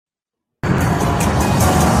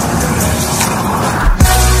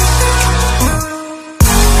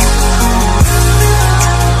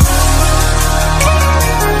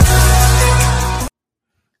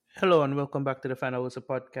Hello and welcome back to the Final Whistle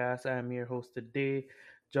podcast. I am your host today,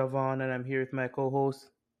 Javon, and I'm here with my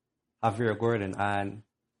co-host. Javier Gordon, and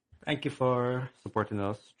thank you for supporting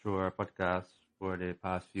us through our podcast for the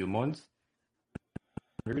past few months.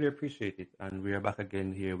 We really appreciate it. And we are back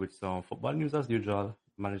again here with some football news as usual,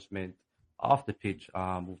 management off the pitch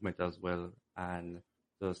movement as well. And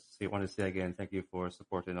want to say again, thank you for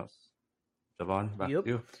supporting us. Javon, back Yep, to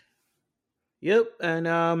you. yep,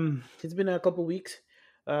 and it's been a couple weeks.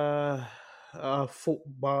 Uh,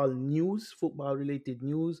 football related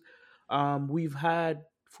news. We've had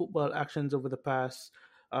football actions over the past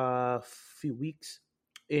few weeks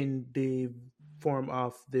in the form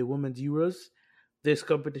of the women's Euros. This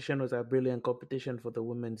competition was a brilliant competition for the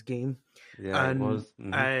women's game. Yeah, it And was.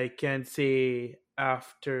 I can say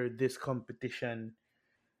after this competition,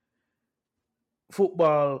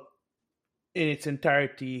 football in its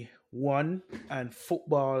entirety won, and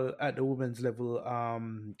football at the women's level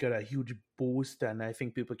got a huge boost. And I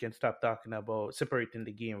think people can stop talking about separating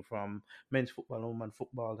the game from men's football and women's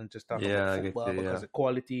football and just talk about Yeah, I get football you. because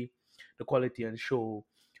Yeah. the quality on show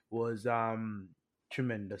was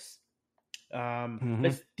tremendous. hmm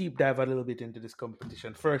Let's deep dive a little bit into this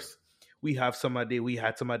competition. First, we had some of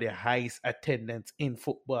the highest attendance in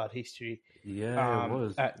football history Yeah, it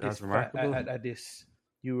was. at That's remarkable. at this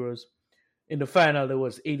Euros. In the final, there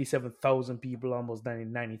was 87,000 people, almost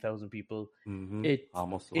 90,000 people. It's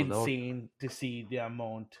Almost sold out. insane to see the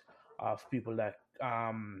amount of people that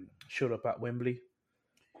showed up at Wembley.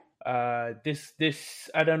 This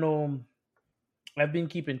I don't know. I've been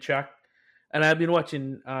keeping track, and I've been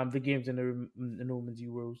watching the games in the Women's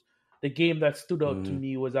Euros. The game that stood out to hmm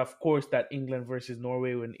me was, of course, that England versus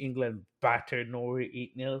Norway when England battered Norway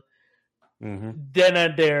 8-0. hmm Then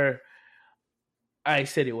and there, I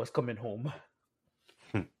said it was coming home.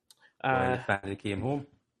 Well, Uh, it finally came home.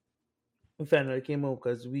 we finally came out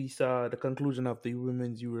because we saw the conclusion of the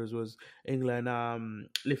Women's Euros was England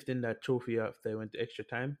lifting that trophy after they went to extra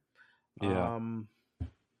time. Yeah. Um,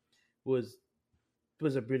 was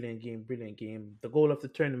was a brilliant game, brilliant game. The goal of the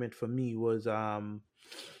tournament for me was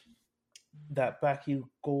that backheel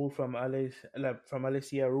goal from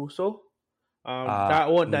Alicia Russo. Uh, That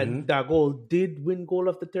one mm-hmm. that goal did win goal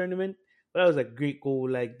of the tournament, but that was a great goal.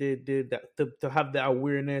 Like they did that to have the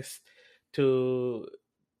awareness to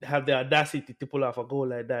have the audacity to pull off a goal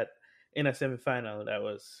like that in a semi final. That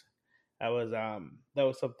was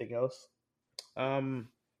something else. Um,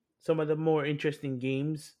 some of the more interesting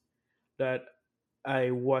games that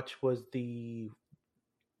I watched was the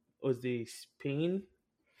Spain.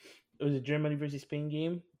 It was a Germany versus Spain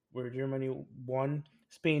game where Germany won.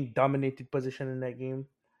 Spain dominated position in that game.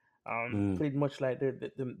 Mm. Played much like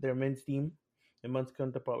their men's team, the men's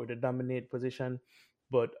counterpart with a dominate position,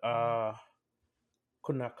 but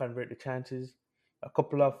could not convert the chances. A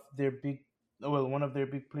couple of their one of their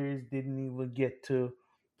big players didn't even get to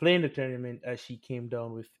play in the tournament as she came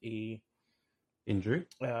down with a Injury?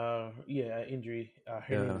 injury.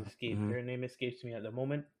 Yeah. Mm-hmm. Her name escapes me at the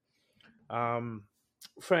moment. Um,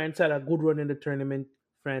 France had a good run in the tournament.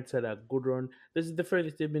 France had a good run. This is the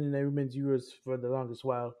furthest they've been in the women's Euros for the longest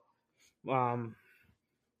while. Um,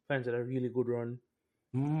 France had a really good run.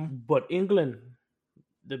 Mm-hmm. But England,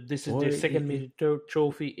 this is Boy, their second major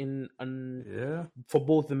trophy yeah. for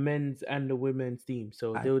both the men's and the women's team.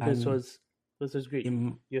 So this And was great.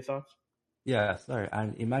 im Your thoughts? yeah, sorry.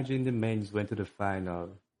 And imagine the men's went to the final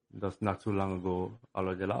just not too long ago,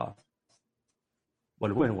 although they lost. But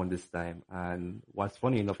the women won this time. And what's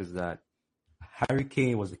funny enough is that Harry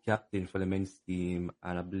Kane was the captain for the men's team,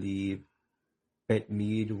 and I believe Beth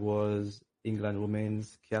Mead was England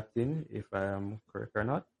women's captain, if I am correct or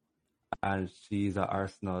not. And she's an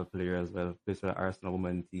Arsenal player as well, plays for the Arsenal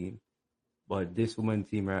women team. But this women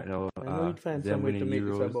team right now, I know you'd find them some way to winning make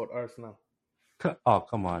this Euros. about Arsenal. Oh,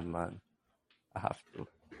 come on, man. I have to.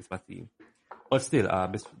 It's my team. But still,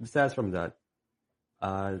 besides from that,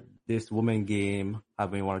 this women game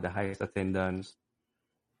having one of the highest attendance,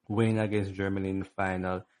 winning against Germany in the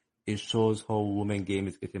final, it shows how women game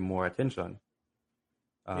is getting more attention.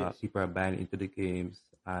 Yes. People are buying into the games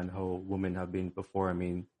and how women have been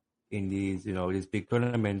performing in these big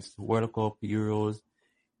tournaments, World Cup, Euros,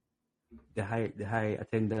 the high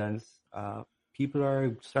attendance. People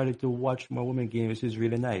are starting to watch more women games, which is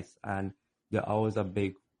really nice. And they're always a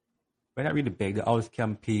big, well, not really big, they always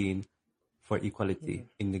campaign for Mm-hmm. equality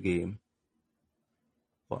in the game.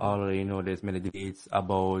 For Mm-hmm. all there's many debates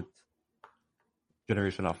about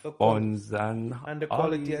generation of The quality funds and and the all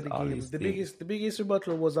quality these of the all game. these The things. biggest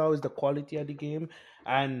rebuttal was always the quality of the game,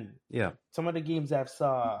 and Yeah. some of the games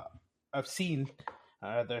I've seen,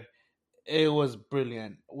 rather, it was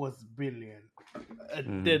brilliant. Was brilliant.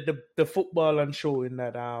 Mm-hmm. The football and show in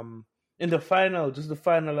the final, just the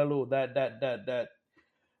final alone,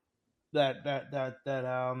 the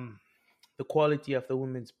quality of the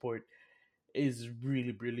women's sport is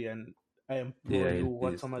really brilliant. I Yeah, implore you it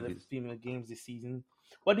watch is. some of It the is. female games this season.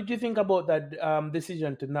 What did you think about that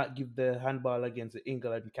decision to not give the handball against the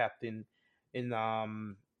England captain in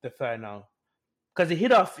the final? Because it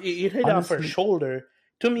hit off her Honestly, shoulder.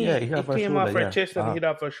 To yeah, me, he have it a came shoulder. off her Yeah. chest and hit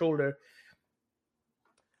off her shoulder.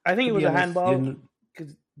 I think To it was be a honest, handball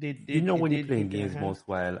because it when you're did playing hit her games hand. most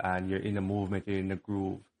while and you're in a movement, you're in a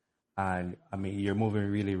groove, and I mean you're moving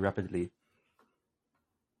really rapidly.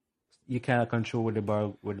 You cannot control where the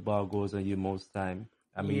ball goes on you most time.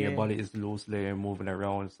 I mean your Yeah, body is loosely and moving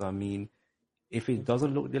around. So I mean, if it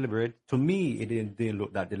doesn't look deliberate, to me it didn't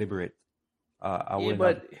look that deliberate. I yeah, wouldn't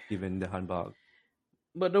have given the handball.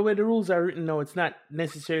 but the way the rules are written now, it's not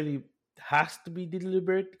necessarily has to be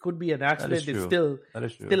deliberate. It could be an That is accident. It's true. That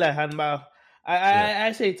is true. still a handball. Yeah.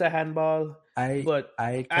 I say it's a handball, I but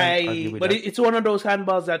I can argue with that. it's one of those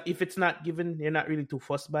handballs that if it's not given, you're not really too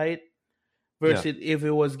fussed by it. Yeah, Versus if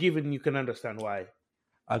it was given, you can understand why.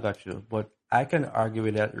 I got you. But I can argue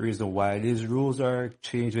with that reason why these rules are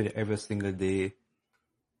changing every single day.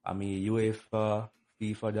 I mean, UEFA,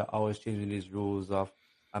 FIFA, they're always changing these rules of,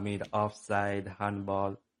 I mean, the offside,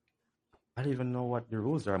 handball. I don't even know what the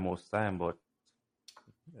rules are most time, but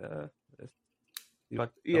let's see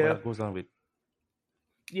what Yeah, that goes on with.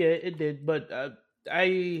 yeah, it did. But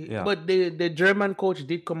Yeah. but the German coach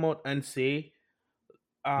did come out and say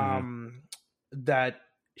Mm-hmm. um that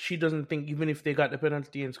she doesn't think even if they got the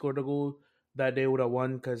penalty and scored a goal that they would have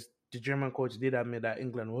won because the German coach did admit that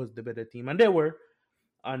England was the better team and they were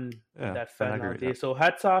on Yeah, that can agree final with day. that. So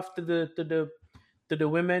hats off to the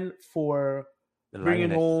women for The bringing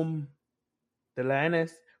Lioness. home the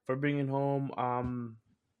Lioness for bringing home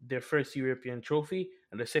their first European trophy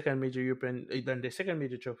and the second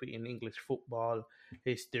major trophy in English football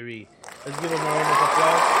history. Let's give them a round of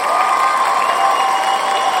applause.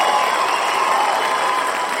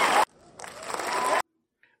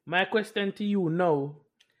 My question to you now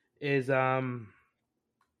is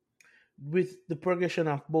with the progression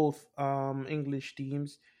of both English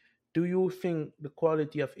teams, do you think the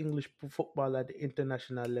quality of English football at the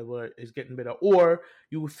international level is getting better, or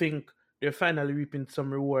you think they're finally reaping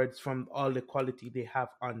some rewards from all the quality they have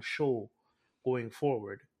on show going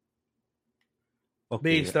forward? Okay.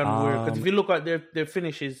 Based on where, because if you look at their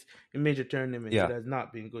finishes in major tournaments, it Yeah, has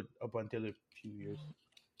not been good up until a few years.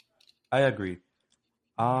 I agree.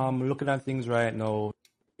 Looking at things right now,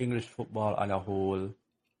 English football on a whole,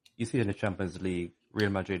 you see in the Champions League, Real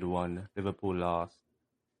Madrid won, Liverpool lost,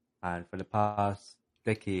 and for the past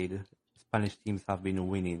decade, Spanish teams have been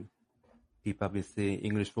winning. People have been saying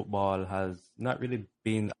English football has not really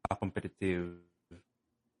been a competitive,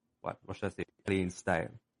 what should I say, playing style.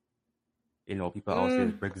 You know, people always say Mm,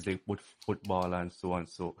 Brexit with football and so on.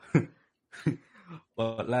 So,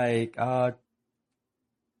 but like, to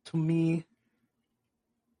me,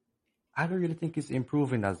 I don't really think it's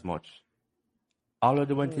improving as much. Although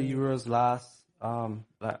they went to mm, Euros last,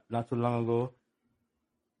 like not too long ago,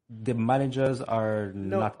 the managers are no,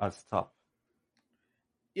 not as top.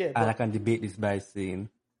 yeah, And I but can debate this by saying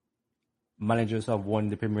managers who have won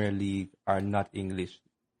the Premier League are not English.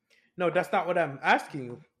 no, that's not what I'm asking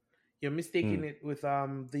you. You're Mm, mistaking it with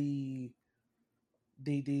the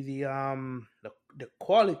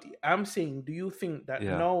quality. I'm saying, do you think that yeah.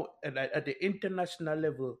 now at the international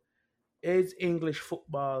level is English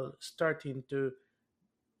football starting to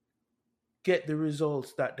get the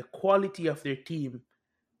results that the quality of their team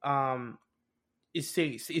um is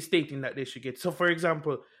stating that they should get? So, for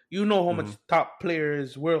example, you know how much Mm, top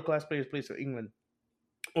players, world class players, play for England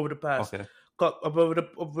over the past okay.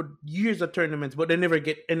 over years of tournaments, but they never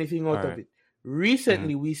get anything All out of right. it. Mm-hmm.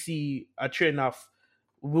 Recently, we see a trend of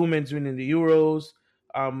women's winning the Euros,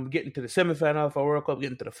 getting to the semifinal of a World Cup,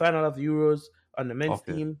 getting to the final of the Euros on the men's Okay.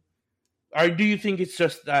 team. Or do you think it's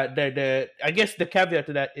just that the I guess the caveat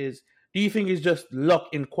to that is, do you think it's just luck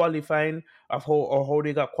in qualifying of how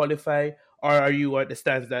they got qualified, or are you at the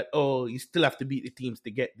stance that you still have to beat the teams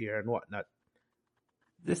to get there and whatnot?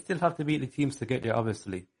 They still have to beat the teams to get there,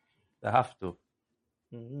 obviously. They have to.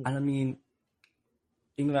 Mm-hmm. And I mean,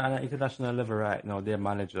 England at an international level right now, their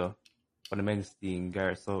manager for the men's team,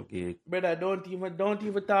 Gareth Southgate, Brother, don't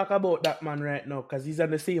even talk about that man right now, cause he's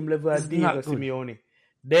on the same level as is Diego not good. Simeone.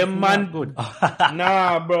 It's Them not good. man,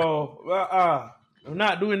 nah, bro. I'm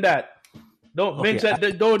not doing that. Don't Okay,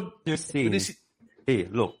 mention. Don't. you're saying, This, hey,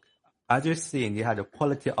 look, as you're saying, you had the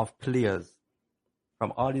quality of players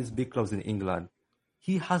from all these big clubs in England.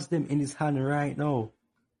 He has them in his hand right now.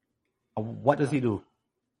 What does he do?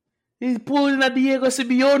 He's pulling a Diego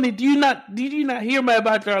Simeone. Did you not hear my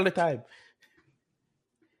banter all the time?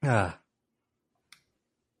 Ah,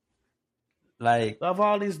 like, Of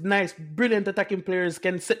all these nice, brilliant attacking players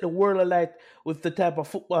can set the world alight with the type of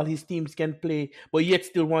football his teams can play, but yet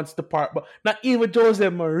still wants to park. But not even Jose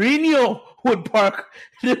Mourinho would park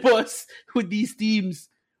the bus with these teams.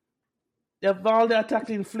 You have all the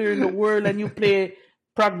attacking flair in the world, and you play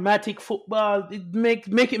pragmatic football. It make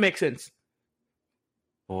it make sense.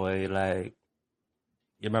 boy, like,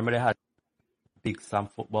 you remember they had big Sam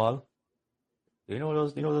football? You know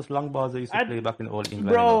those long balls they used to play back in old England,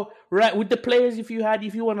 Bro, right with the players, if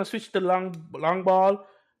you want to switch the long ball,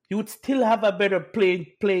 you would still have a better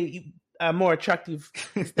a more attractive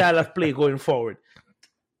style of play going forward.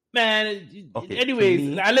 Man, Okay, to anyways,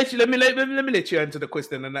 me, I'll let you let me let you answer the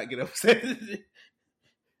question and not get upset.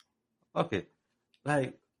 okay,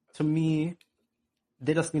 like, to me,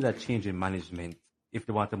 they just need a change in management if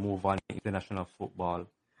they want to move on in international football.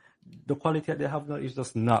 The quality that they have now is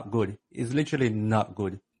just not good. It's literally not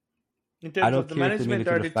good. In I terms don't of the care if they made management it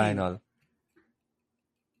to or the the team, final.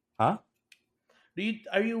 Huh?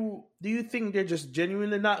 do you think they're just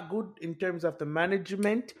genuinely not good in terms of the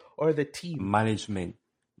management or the team? Management.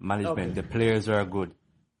 Okay. The players are good.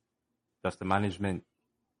 Just the management.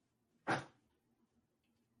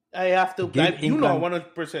 I have to. Give You know,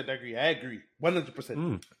 England 100% agree. I agree,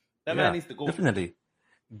 100%. That man yeah, needs to go definitely.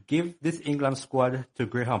 Give this England squad to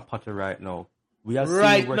Graham Potter right now. We have seen the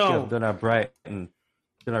right work he has now. done at Brighton.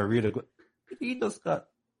 Done a really good. He just got.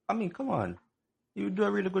 I mean, come on. You do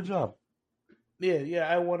a really good job. Yeah,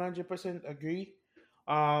 I 100% agree.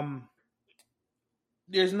 Um,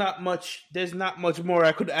 there's not much. There's not much more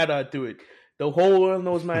I could add on to it. The whole world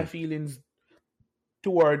knows my feelings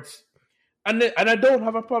towards, and I don't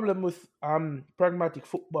have a problem with pragmatic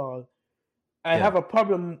football. I Yeah, have a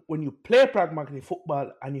problem when you play pragmatic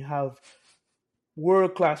football and you have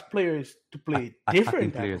world class players to play attacking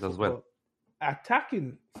different type of players as well. football,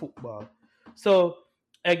 attacking football. So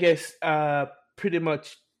I guess pretty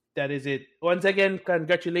much that is it. Once again,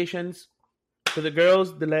 congratulations to the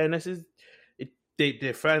girls, the Lionesses.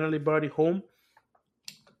 They finally brought it home,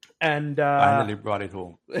 and Finally brought it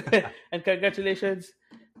home. and congratulations,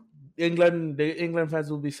 England. The England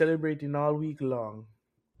fans will be celebrating all week long.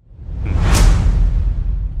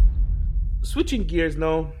 Switching gears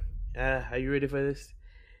now. Are you ready for this?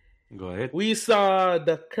 Go ahead. We saw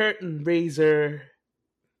the curtain raiser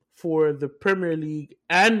for the Premier League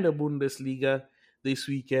and the Bundesliga this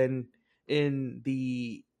weekend in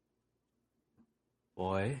the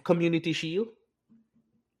Boy. Community Shield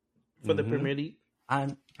for the Mm-hmm. Premier League.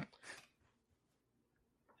 And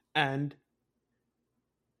And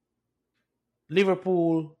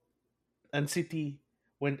Liverpool and City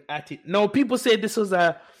went at it. No, people say this was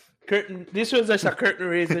a curtain. This was just a curtain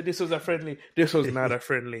raiser. This was a friendly. This was not a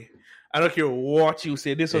friendly. I don't care what you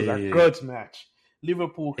say. This was a grudge match.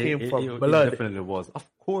 Liverpool came for it blood. definitely was. Of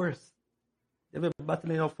course. They've been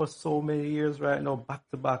battling out for so many years right now, back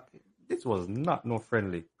to back. This was not no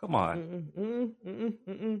friendly. Come on.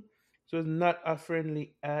 So it's not a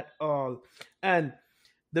friendly at all. And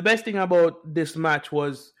the best thing about this match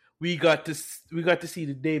was we got to see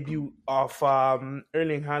the debut of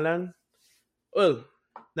Erling Haaland. Well,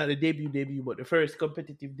 not the debut, but the first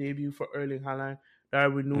competitive debut for Erling Haaland,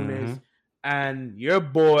 Darwin Nunes, and your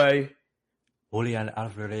boy Julian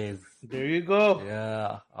Alvarez. There you go.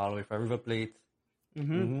 Yeah, all the way from River Plate.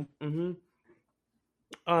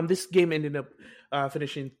 This game ended up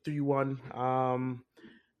finishing 3-1.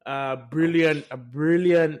 A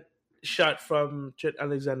brilliant shot from Trent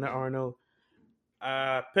Alexander-Arnold.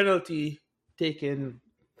 Penalty taken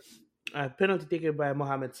by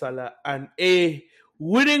Mohamed Salah, and a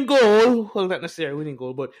winning goal. Well, not necessarily a winning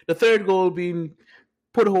goal, but the third goal being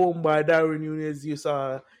put home by Darwin Núñez. You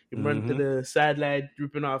saw him run to the sideline,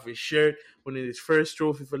 ripping off his shirt, winning his first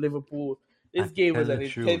trophy for Liverpool. This game was an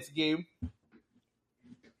intense game.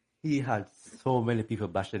 He had so many people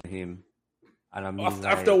bashing him. And I mean,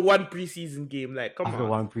 after one preseason game, come on. After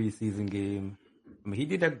one preseason game, I mean,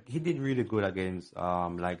 he did really good against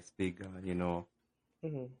Leipzig.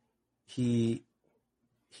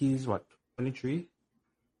 He's what, 23?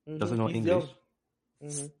 Doesn't know English.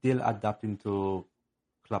 Still adapting to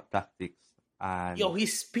club tactics and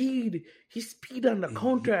his speed on the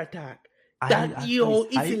counter attack.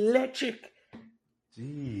 It's electric.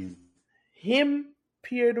 Jeez. Him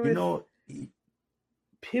paired with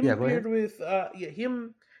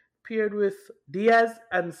him paired with Diaz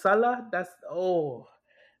and Salah.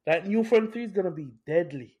 That new front three is gonna be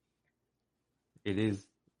deadly. It is.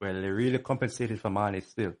 Well, they really compensated for Mane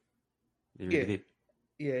still. They really did.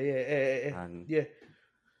 And yeah.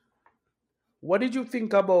 What did you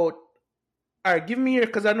think about? All right, give me your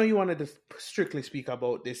because I know you wanted to strictly speak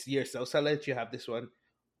about this year, so I'll let you have this one.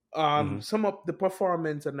 mhm. Some of the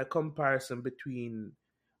performance and the comparison between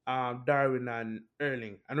Darwin and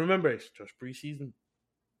Erling, and remember it's just preseason,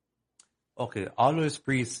 Okay, always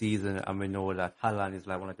preseason, and we know that Haaland is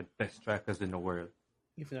like one of the best strikers in the world.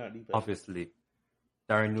 if not the best. Obviously,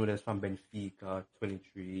 Darren Nunes from Benfica,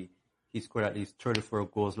 23. He scored at least 34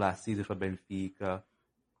 goals last season for Benfica.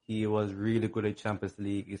 He was really good at Champions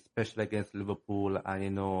League, especially against Liverpool, and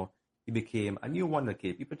he became a new wonder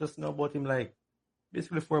kid. People just know about him like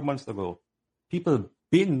basically 4 months ago. People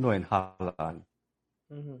been knowing Haaland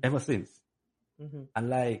Mm-hmm. ever since. Mm-hmm. And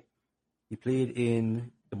like he played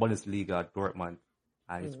in the Bundesliga at Dortmund,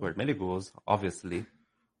 and he Mm-hmm. scored many goals, obviously.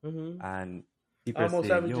 Mm-hmm. And people are Almost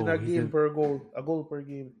saying, averaging "Yo, he's in a goal per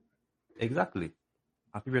game. exactly."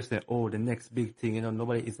 And people are saying, "Oh, the next big thing,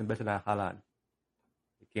 nobody isn't better than Haaland."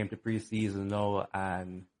 It came to preseason now,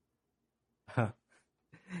 and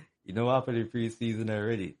you know what happened in preseason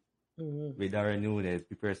already Mm-hmm. with Darren Nunes.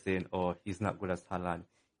 People are saying, "Oh, he's not good as Haaland.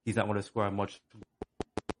 He's not going to score much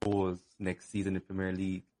goals next season in the Premier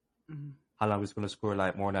League. Mm-hmm. Haaland was going to score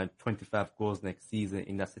like more than 25 goals next season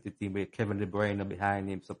in that City team with Kevin De Bruyne behind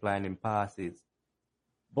him, supplying him passes."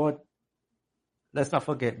 But let's not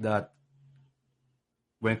forget that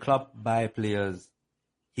when Klopp buy players,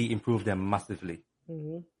 he improved them massively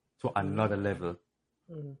Mm-hmm. to another level.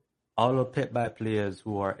 Mm-hmm. All of Pep buy players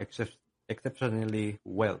who are exceptionally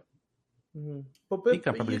well. Mm-hmm. But He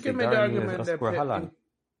can you probably say can make the Darren Nunes argument or that score Haaland.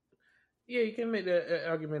 yeah, you can make the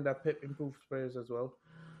argument that Pep improves players as well.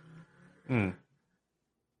 Mm.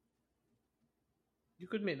 You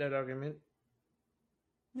could make that argument.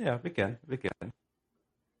 Yeah, we can.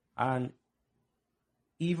 And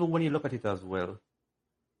even when you look at it as well,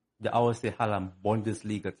 they always say Haaland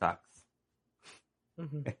Bundesliga tax.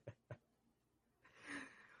 Mm-hmm.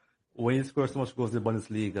 When you score so much goals in the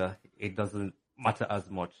Bundesliga, it doesn't matter as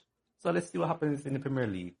much. So let's see what happens in the Premier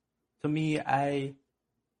League. To me, I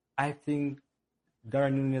think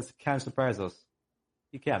Darren Nunes can surprise us.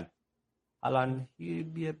 He can. Alan, he'll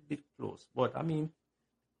be a bit close. But, I mean,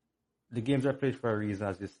 the games are played for a reason,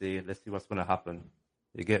 as you say. Let's see what's going to happen.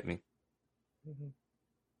 You get me? Mm-hmm.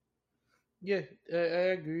 Yeah,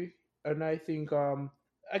 I agree, and I think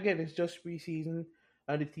again it's just preseason,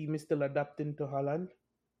 and the team is still adapting to Holland,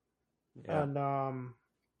 Yeah. and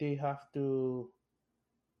they have to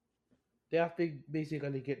they have to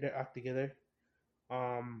basically get their act together,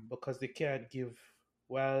 because they can't give.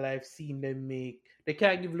 While I've seen them they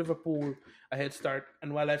can't give Liverpool a head start,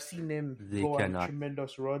 and while I've seen them They go on cannot.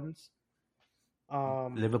 tremendous runs,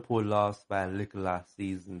 um, Liverpool lost by a little last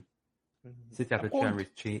season. mhm. City have I to try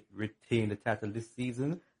and can't retain the title this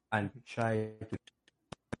season and try to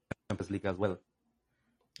Champions League as well.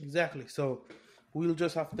 exactly. So we'll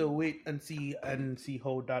just have to wait and see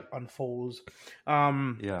how that unfolds.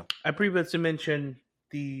 Yeah. I previously mentioned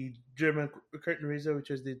the German curtain raiser,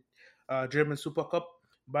 which is the German Super Cup.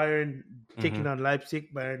 Bayern Mm-hmm. taking on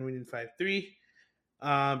Leipzig. Bayern winning 5-3.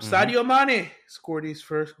 Mm-hmm. Sadio Mane scored his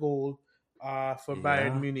first goal for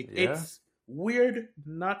Bayern Yeah. Munich. Yeah. It's weird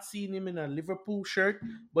not seeing him in a Liverpool shirt,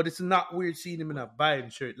 but it's not weird seeing him in a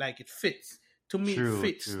Bayern shirt. Like it fits. To me, it True,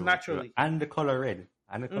 fits true, true. naturally. And the color red.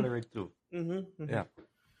 And the Mm, color red too. mm-hmm, Yeah.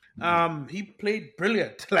 he played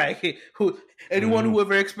brilliant. Like anyone Mm-hmm. who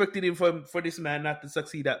ever expected him for this man not to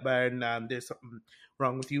succeed at Bayern, there's something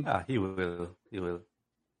wrong with you. Ah, he will. He will.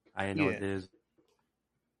 I know Yeah. there's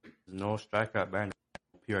no striker at Bayern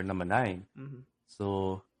pure number 9. Hmm.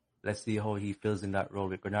 So let's see how he fills in that role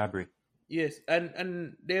with Gnabry. Yes,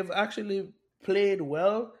 and they've actually played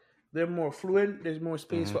well. They're more fluent. There's more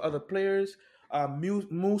space Mm-hmm. for other players.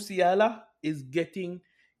 Musiala is getting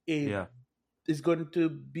a Yeah. is going to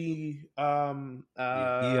be He a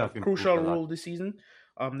have improved crucial a lot. role this season.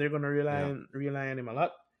 They're going to Yeah. rely on him a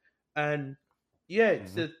lot, and yeah,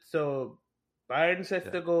 Mm-hmm. so Bayern says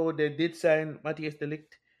Yeah. to go. They did sign Matthias de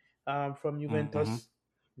Ligt from Mm-hmm. Juventus.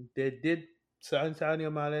 They did sign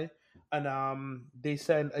Sadio Mane, and they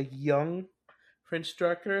signed a young French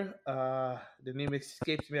striker. The name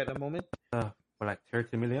escapes me at the moment. For like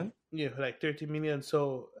 30 million? Yeah, like 30 million.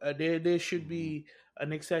 So they should Mm-hmm. be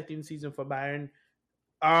an exciting season for Bayern.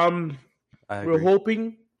 Um, I we're agree.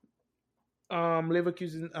 hoping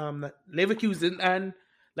Leverkusen and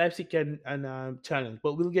Leipzig can and challenge,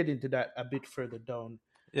 but we'll get into that a bit further down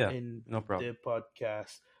Yeah, in no problem. the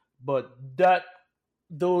podcast. But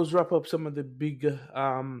those wrap up some of the big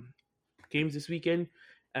games this weekend,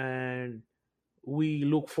 and we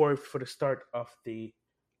look forward for the start of the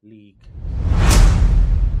league.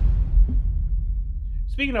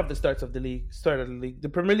 Speaking of the start of the league, the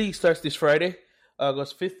Premier League starts this Friday,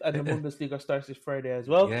 August 5th, and the Bundesliga starts this Friday as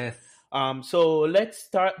well. Yes. So let's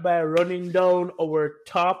start by running down our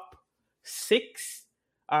top six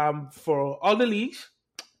for all the leagues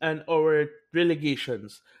and our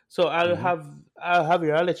relegations. So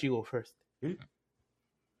I'll let you go first.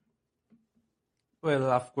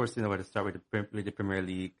 Well, of course, we're to start with the Premier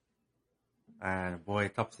League. And boy,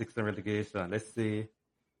 top six in relegation. Let's see.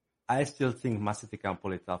 I still think Man City can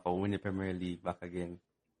pull it off or win the Premier League back again.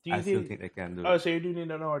 Still think they can do it. Oh, so you do need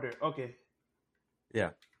an order. Okay.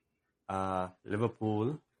 Yeah.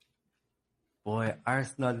 Liverpool. Boy,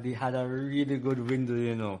 Arsenal, they had a really good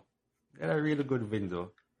window, They had a really good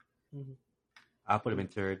window. Mm-hmm. I'll put them in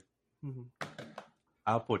third. Mm-hmm.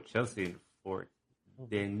 I'll put Chelsea in fourth. Mm-hmm.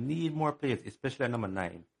 They need more players, especially at number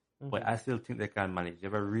 9. Mm-hmm. But I still think they can manage. They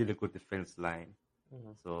have a really good defense line.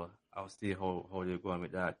 Mm-hmm. So I'll see how they're going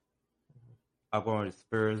with that. Mm-hmm. I'll go on with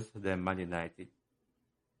Spurs, then Man United.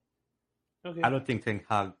 Okay. I don't think Ten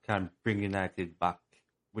Hag can bring United back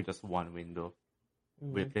with just one window.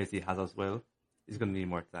 Mm-hmm. With the place he has as well. He's going to need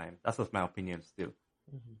more time. That's just my opinion still.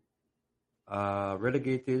 Mm-hmm.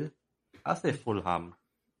 Relegated, I'll say Fulham.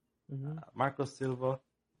 Mm-hmm. Marco Silva,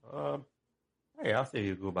 I'll say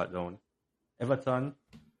you go back down. Everton,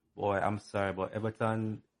 boy, I'm sorry, but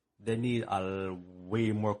Everton, they need a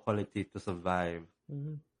way more quality to survive.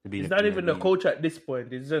 Mm-hmm. To be it's not even the coach at this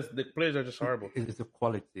point. It's just the players are just horrible. It's the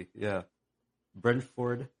quality, yeah.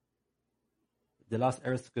 Brentford, they lost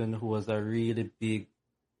Erskine, who was a really big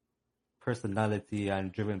personality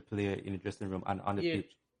and driven player in the dressing room and on the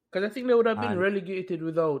pitch. Because I think they would have been relegated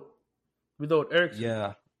without Eriksen.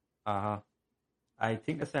 Yeah. I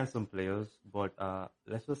think they signed some players, but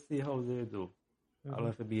let's just see how they do. I don't know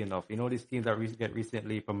if it'll be enough. These teams that get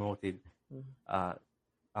recently promoted,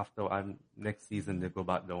 after next season they go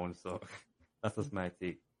back down. So that's just my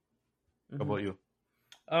take. How about you?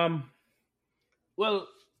 Well,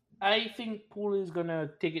 I think Poole is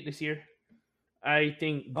gonna take it this year. I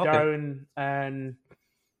think Darwin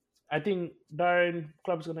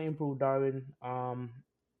Klopp's gonna improve Darwin.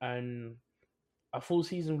 And a full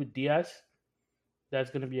season with Diaz,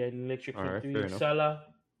 that's gonna be an electric victory. Salah,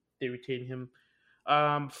 they retain him.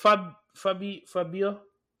 Fabio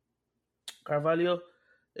Carvalho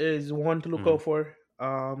is one to look out for.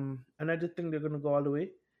 And I just think they're gonna go all the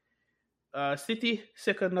way. City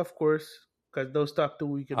second, of course, because those top two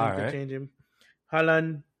we can interchange him.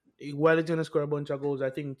 Haaland, while he's gonna score a bunch of goals, I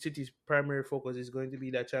think City's primary focus is going to be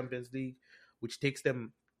that Champions League, which takes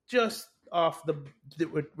them just off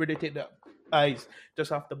where they take the eyes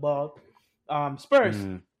just off the ball. Spurs,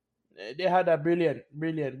 they had a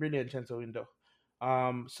brilliant chance of window.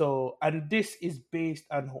 And this is based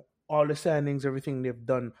on all the signings, everything they've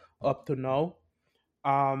done up to now.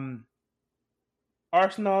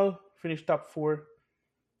 Arsenal finished top 4.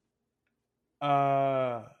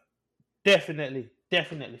 Definitely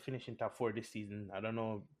finishing top 4 this season. I don't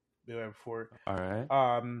know they were before. All right.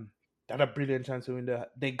 They had a brilliant chance to win.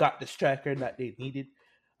 They got the striker that they needed,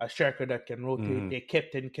 a striker that can rotate. They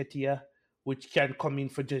kept Nketiah, which can come in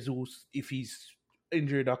for Jesus if he's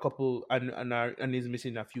injured a couple and is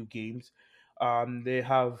missing a few games. They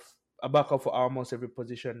have a backup for almost every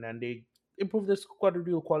position, and they improve the squad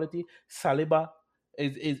real quality. Saliba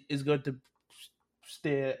is going to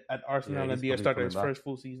stay at Arsenal and be a starter his first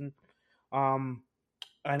full season. And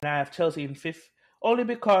I have Chelsea in 5th, only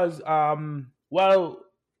because while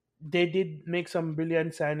they did make some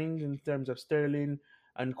brilliant signings in terms of Sterling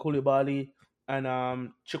and Koulibaly and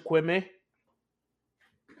Chukwueme.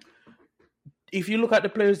 If you look at the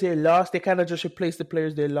players they lost, they kind of just replaced the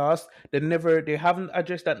players they lost. They haven't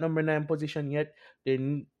addressed that number 9 position yet.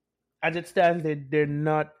 As it stands, they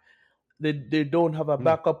don't have a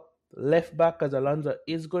backup left back, because Alonso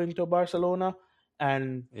is going to Barcelona,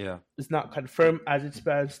 and it's not confirmed as it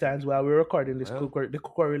stands while we're recording this. The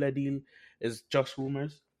Cucurella deal is just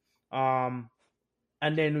rumors. And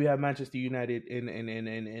then we have Manchester United in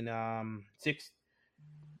 6th.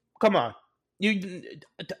 Come on,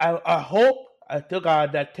 I hope to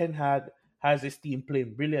God that Ten Hag has his team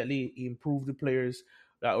playing brilliantly. He improved the players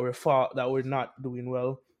that were not doing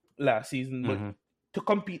well last season. But to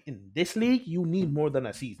compete in this league, you need more than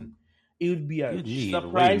a season. It would be a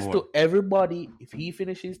surprise to everybody if he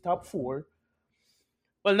finishes top 4.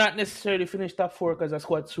 Well, not necessarily finish top 4, because that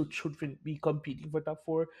squad should be competing for top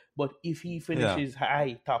 4. But if he finishes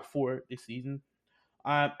high top 4 this season,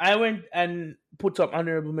 I went and put some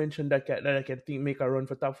honorable mention that I can think make a run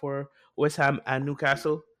for top 4: West Ham and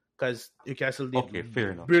Newcastle, because Newcastle did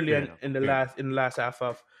brilliant in the last half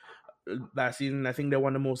of last season. I think they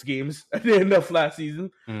won the most games at the end of last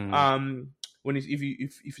season. when it's, if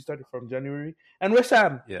you started from January. And West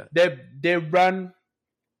Ham, Yeah. they ran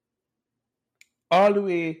all the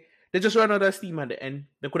way. They just ran out of steam at the end.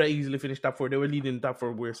 They could have easily finished top four. They were leading top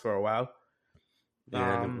four worse for a while.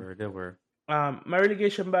 Yeah, they were. They were. My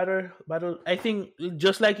relegation battle. I think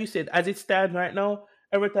just like you said, as it stands right now,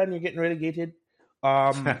 every time you're getting relegated,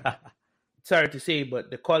 um, sorry to say, but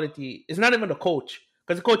the quality is not even the coach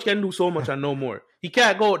because the coach can do so much and no more. He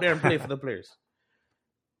can't go out there and play for the players.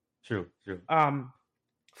 True, true.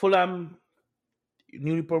 Fulham,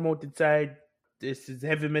 newly promoted side. This is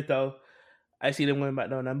heavy metal. I see them going back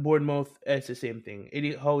down. And Bournemouth, it's the same thing.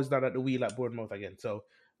 Eddie Howe is not at the wheel at Bournemouth again, so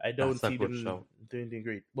I don't That's a see good them show. doing anything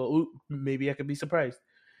great. But maybe I could be surprised.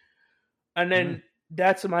 And Mm. then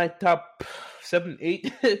that's my top 7,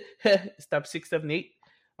 8. It's top 6, 7, 8.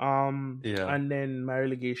 Yeah. And then my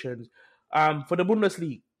relegations. For the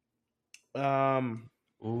Bundesliga.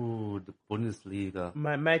 Ooh, the Bundesliga.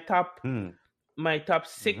 My top Hmm. my top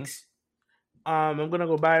 6. I'm gonna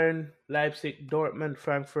go Bayern, Leipzig, Dortmund,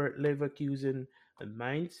 Frankfurt, Leverkusen, and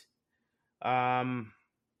Mainz. All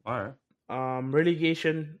right.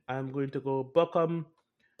 Relegation, I'm going to go Bochum,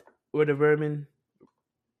 Werder Bremen,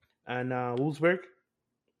 and Wolfsburg.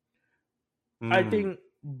 I think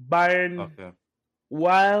Bayern, Okay.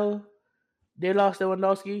 while they lost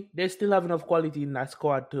Lewandowski, they still have enough quality in that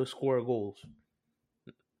squad to score goals.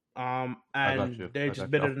 I got you. And they're I just got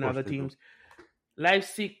you. better Of than course other they do. teams.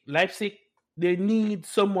 Leipzig, they need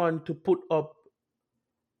someone to put up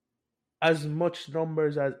as much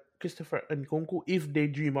numbers as Christopher Nkunku if they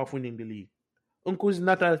dream of winning the league. Nkunku is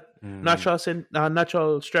not a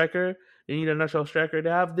natural striker. They need a natural striker. They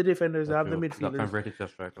have the defenders, they Got have the you. Got midfielders. converted to a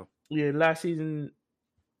striker. Yeah, last season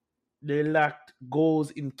they lacked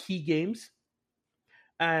goals in key games,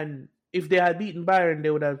 and if they had beaten Bayern,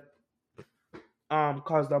 they would have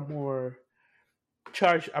caused a better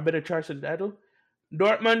charge to the title.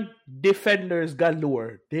 Dortmund defenders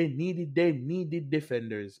galore. They needed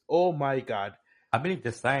defenders. Oh my god. I believe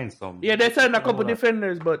they signed some. Yeah, they signed a couple that.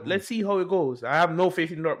 defenders, but let's see how it goes. I have no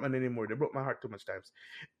faith in Dortmund anymore. They broke my heart too much times.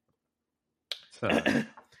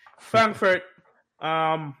 Frankfurt,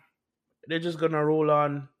 they're just gonna roll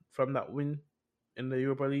on from that win in the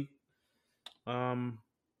Europa League.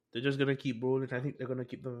 They're just gonna keep rolling. I think they're gonna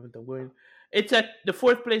keep the momentum going. It's at the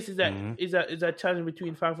fourth place is a challenge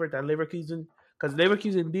between Frankfurt and Leverkusen because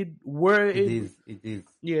Leverkusen It is.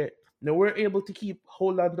 yeah, they were able to keep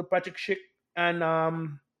hold on to Patrick Schick and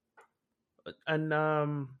the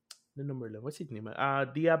number 11. What's his name? I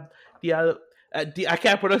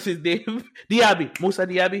can't pronounce his name. Diaby, Musa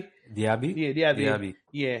Diaby. Diaby? Yeah, Diaby.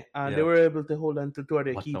 Yeah, and Yeah. they were able to hold on to two of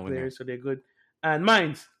their What's key the winner? players, so they're good. And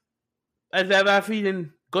Mainz, I have a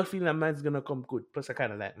gut feeling that Mainz is gonna come good. Plus, I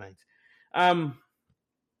kind of like Mainz.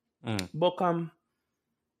 Bochum,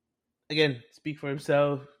 again, speak for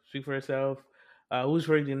yourself.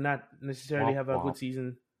 Wolfsburg did not necessarily have a good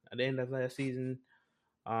season at the end of last season.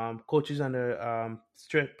 Coaches under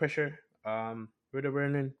stress pressure. Werder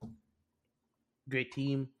Bremen, great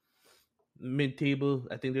team. Mid-table,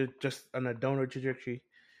 I think they're just on a downward trajectory.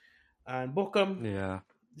 And Bochum, Yeah.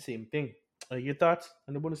 same thing. Your thoughts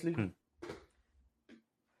on the Bundesliga?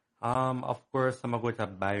 Of course, I'm going to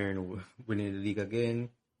Bayern winning the league again.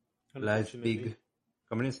 Leipzig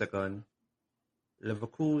coming in second.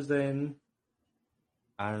 Leverkusen,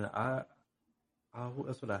 and who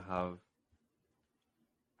else would I have?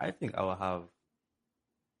 I think I will have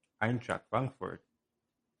Eintracht Frankfurt.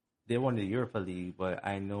 They won the Europa League, but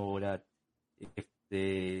I know that if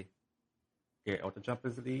they get out of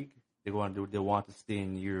Champions League, they want to stay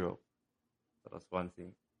in Europe. So that's one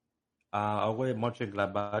thing. I'll go with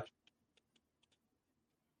Mönchengladbach.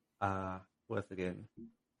 Who else again?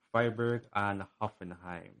 Freiburg and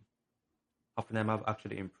Hoffenheim. Hoffenheim have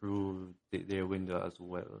actually improved their window as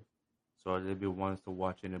well. So they'll be ones to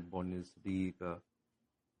watch in the Bundesliga.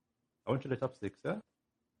 I went to the top 6, yeah?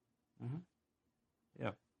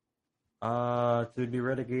 Yeah. To be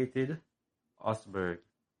relegated, Augsburg.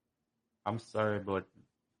 I'm sorry, but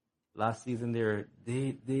last season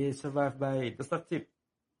they survived by just a tip.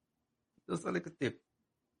 Just a little tip.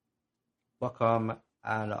 Bochum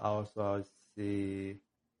and also see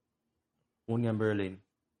Union Berlin.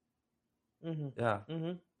 Yeah.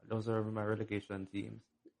 Those are my relegation teams.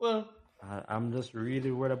 Well, I'm just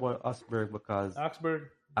really worried about Augsburg because Augsburg,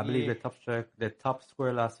 I believe the top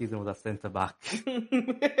scorer last season was a centre back.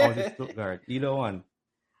 Or the Stuttgart. Either one.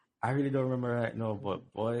 I really don't remember right now,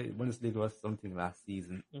 but boy, Bundesliga was something last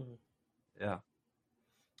season. Yeah.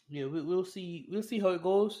 Yeah, we'll see. We'll see how it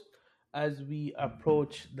goes as we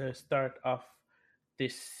approach the start of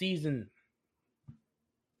this season.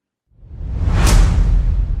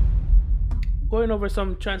 going over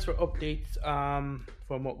some transfer updates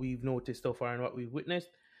from what we've noticed so far and what we've witnessed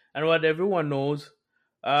and what everyone knows.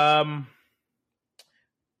 Um,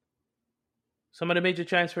 some of the major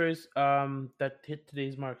transfers that hit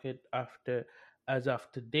today's market after as of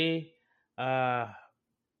today. Uh,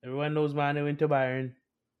 everyone knows Mane went to Bayern. Yeah.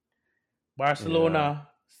 Barcelona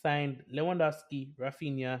signed Lewandowski,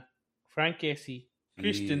 Rafinha, Frank Kessie, Jeez.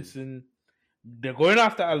 Christensen. They're going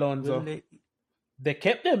after Will Alonso. they They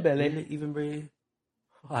kept them will belly. they even bring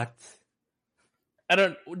what? I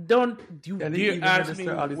don't you Can they dare even ask me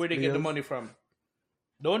register all these where they get the players? money from.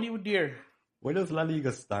 Don't you dare. When does La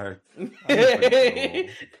Liga start? I don't even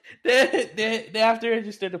know. They have to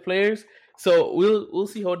register the players. So we'll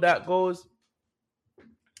see how that goes.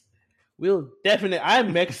 We'll definitely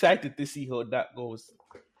I'm excited to see how that goes.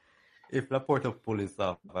 If Laporta pull this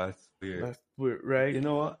off, I swear. That's right. You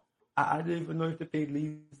know what? I don't even know if they paid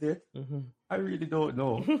leaves yet. I really don't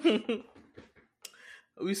know.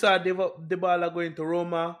 We saw Dybala going to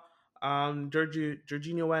Roma.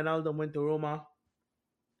 Jorginho Wijnaldum went to Roma.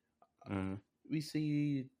 Mm. We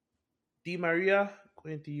see Di Maria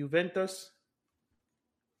going to Juventus.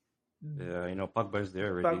 Yeah, Pogba's there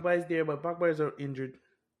already. Pogba is there, but Pogba is injured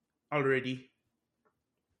already.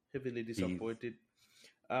 Heavily Jeez. disappointed.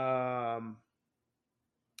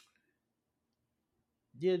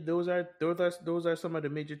 Yeah, those are some of the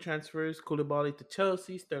major transfers. Koulibaly to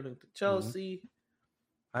Chelsea, Sterling to Chelsea.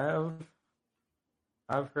 I've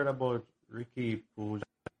heard about Ricky Puig.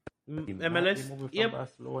 He might be MLS. moving from Yep.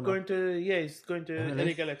 Barcelona. He's going to MLS?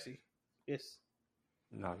 LA Galaxy. Yes.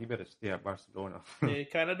 No, he better stay at Barcelona. They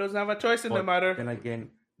kind of doesn't have a choice in the matter. Then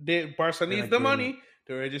again, Barca needs the money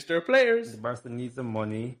to register players. Barca needs the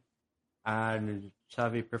money, and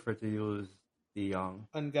Xavi prefer to use De Jong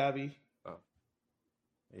and Gavi. Oh.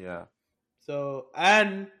 Yeah. So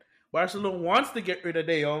and Barcelona wants to get rid of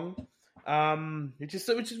De Jong, which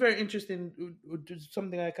is very interesting.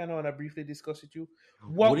 Something I kind of want to briefly discuss with you.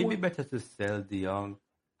 Would it be better to sell De Jong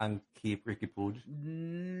and keep Ricky Puig?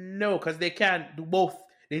 No, because they can't do both.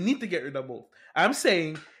 They need to get rid of both. I'm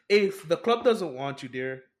saying if the club doesn't want you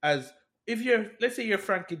there, let's say you're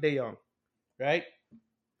Frankie De Jong, right,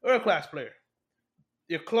 or a class player,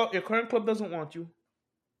 your current club doesn't want you,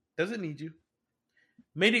 doesn't need you,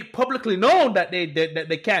 made it publicly known that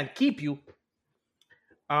they can't keep you.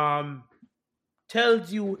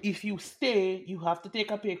 Tells you if you stay, you have to take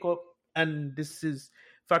a pay cut, and this is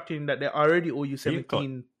factoring that they already owe you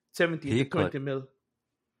 17 to 20 mil.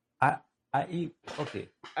 Okay.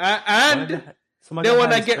 And they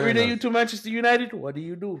want to get rid of you to Manchester United. What do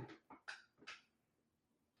you do?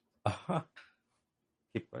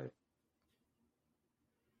 Keep quiet.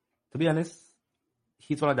 To be honest,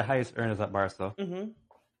 he's one of the highest earners at Barca.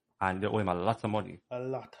 And they owe him a lot of money. A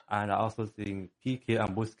lot. And I also think PK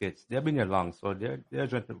and Busquets, they've been here long, so they're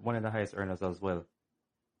one of the highest earners as well.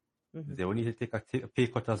 They will need to take a pay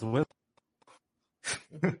cut as well.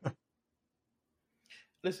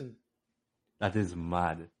 Listen. That is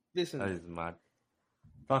mad. Listen. That is mad.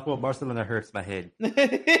 Talk about Barcelona hurts my head.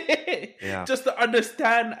 Yeah. Just to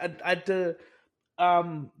understand,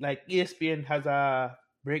 like ESPN has a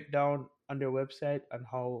breakdown on their website and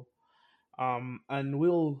how, and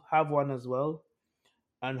we'll have one as well,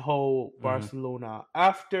 and how Barcelona,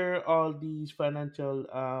 after all these financial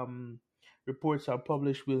reports are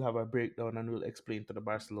published, we'll have a breakdown and we'll explain to the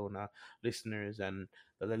Barcelona listeners and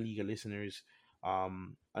the La Liga listeners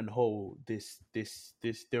and how this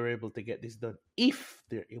they're able to get this done, if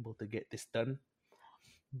they're able to get this done.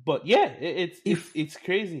 But yeah, it's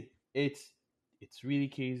crazy. It's really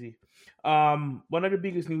crazy. One of the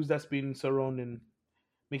biggest news that's been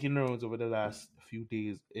making rounds over the last few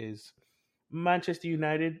days is Manchester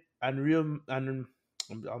United and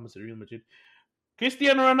almost Real Madrid.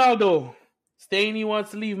 Cristiano Ronaldo saying he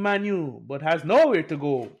wants to leave Man U, but has nowhere to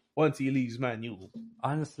go once he leaves Man U.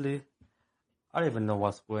 Honestly, I don't even know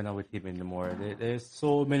what's going on with him anymore. There's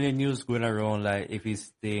so many news going around, like if he's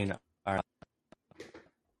staying or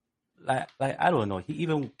like I don't know. He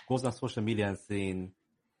even goes on social media and saying,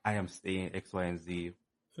 "I am staying X, Y, and Z."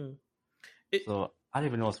 So I don't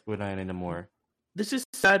even know what's going on anymore. This is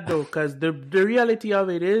sad though, because the reality of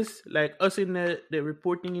it is, like us in the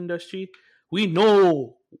reporting industry, we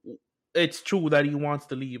know it's true that he wants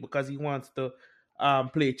to leave because he wants to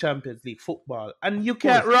play Champions League football, and you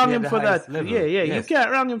can't wrong him for that. Level. Yes. You can't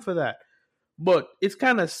wrong him for that. But it's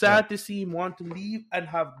kind of sad to see him want to leave and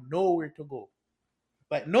have nowhere to go.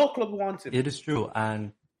 Like no club wants him. It is true,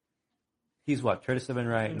 and he's 37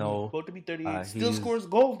 right now. About to be 38. Still scores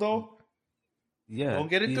goals though. Yeah, don't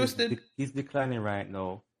get it twisted. He's declining right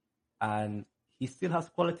now, and he still has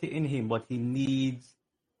quality in him, but he needs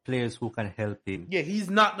players who can help him. Yeah, he's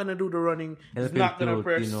not gonna do the running. He's Help him not gonna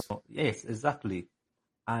press. yes, exactly.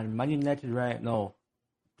 And Man United right now,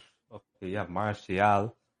 okay, you have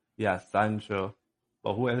Martial, you have Sancho,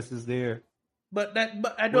 but who else is there? But I Who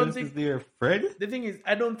don't else is think there? Fred? the thing is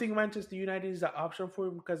I don't think Manchester United is an option for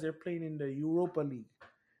him because they're playing in the Europa League.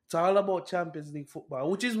 It's all about Champions League football,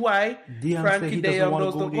 which is why Dion said Frankie he De doesn't Jong want to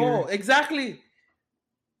does go the goal. there.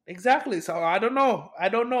 Exactly. So I don't know. I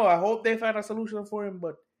hope they find a solution for him.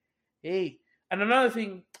 But hey, and another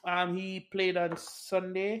thing, he played on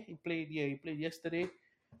Sunday. He played yesterday.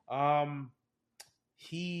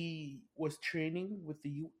 He was training with the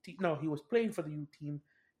U team. No, he was playing for the U team.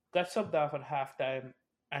 Got subbed off at halftime,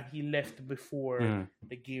 and he left before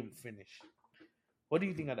the game finished. What do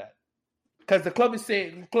you think of that? Because the club was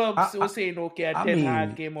saying okay, and Ten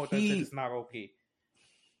Hag came out and said it's not okay.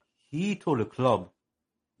 He told the club,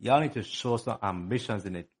 y'all need to show some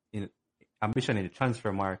ambition in the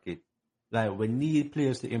transfer market. Like, we need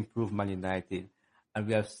players to improve Man United, and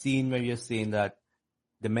we have seen where you're saying that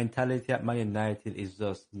the mentality at Man United is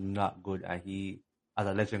just not good, and he, as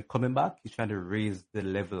a legend coming back, he's trying to raise the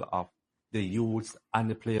level of the youths and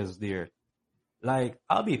the players there. Like,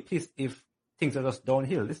 I'll be pissed if things are just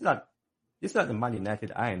downhill. This is not the Man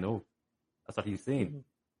United I know. That's what he's saying. Mm-hmm.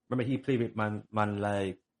 Remember, he played with man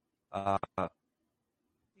like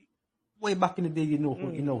way back in the day. You know who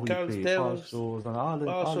he played. Paul Scholes and all them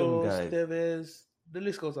guys. Tevez, the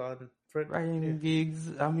list goes on. Ryan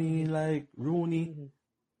Giggs. I mean, like Rooney. Mm-hmm.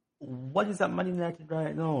 What is that Man United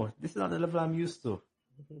right now? This is not the level I'm used to.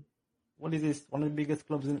 Mm-hmm. What is this? One of the biggest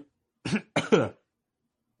clubs in.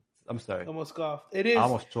 I'm sorry. Almost scoffed. It is. I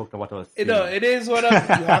almost choked on what I was saying. It is one of.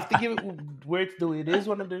 You have to give it where it's due. It is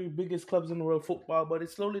one of the biggest clubs in the world football, but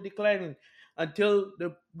it's slowly declining until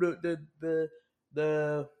the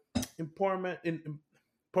improvement in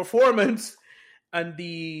performance and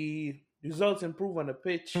the results improve on the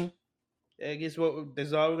pitch. I guess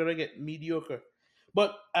that's all we're gonna get, mediocre.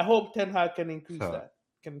 But I hope Ten Hag can increase that,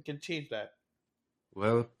 can change that.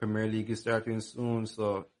 Well, Premier League is starting soon,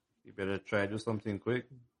 so you better try to do something quick.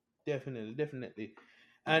 Definitely.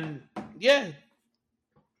 And yeah,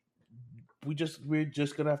 we're just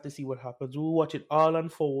gonna have to see what happens. We'll watch it all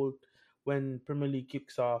unfold when Premier League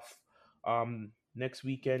kicks off next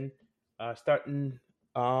weekend, starting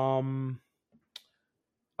August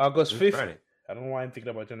 5th. Friday. I don't know why I'm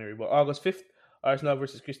thinking about January, but August 5th, Arsenal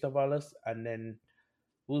versus Crystal Palace, and then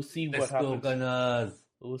we'll see what happens. Gunners.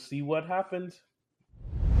 We'll see what happens.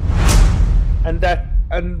 And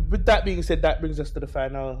with that being said, that brings us to the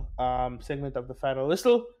final segment of the final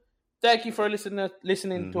whistle. Thank you for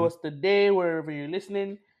listening to us today, wherever you're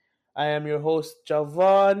listening. I am your host,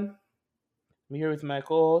 Javon. I'm here with my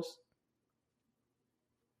co-host,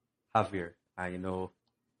 Javier.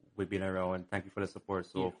 We've been around. Thank you for the support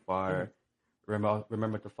so far.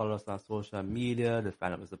 Remember to follow us on social media. The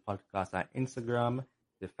Final Whistle Podcast on Instagram.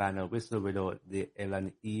 The Final Whistle without the L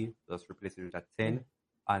and E. Just replace it with a 10.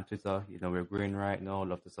 On Twitter, we're growing right now.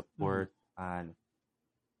 Love the support and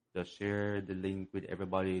just share the link with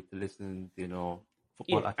everybody to listen to,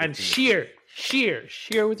 football. And share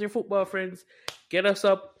with your football friends. Get us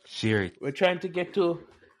up. Share it. We're trying to get to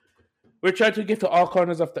all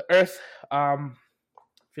corners of the earth.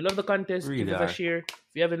 If you love the contest, give us a share.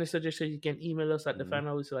 If you have any suggestions, you can email us at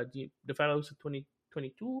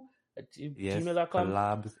thefinalwhistle@thefinalwhistle2022 at gmail.com.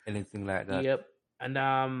 Collabs, anything like that. Yep. And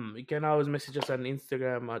you can always message us on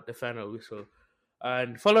Instagram at The Final Whistle.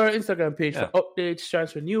 And follow our Instagram page for updates,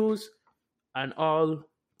 transfer news, and all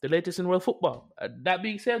the latest in world football. That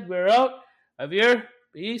being said, we're out. Javier,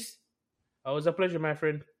 peace. Always a pleasure, my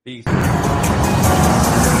friend. Peace.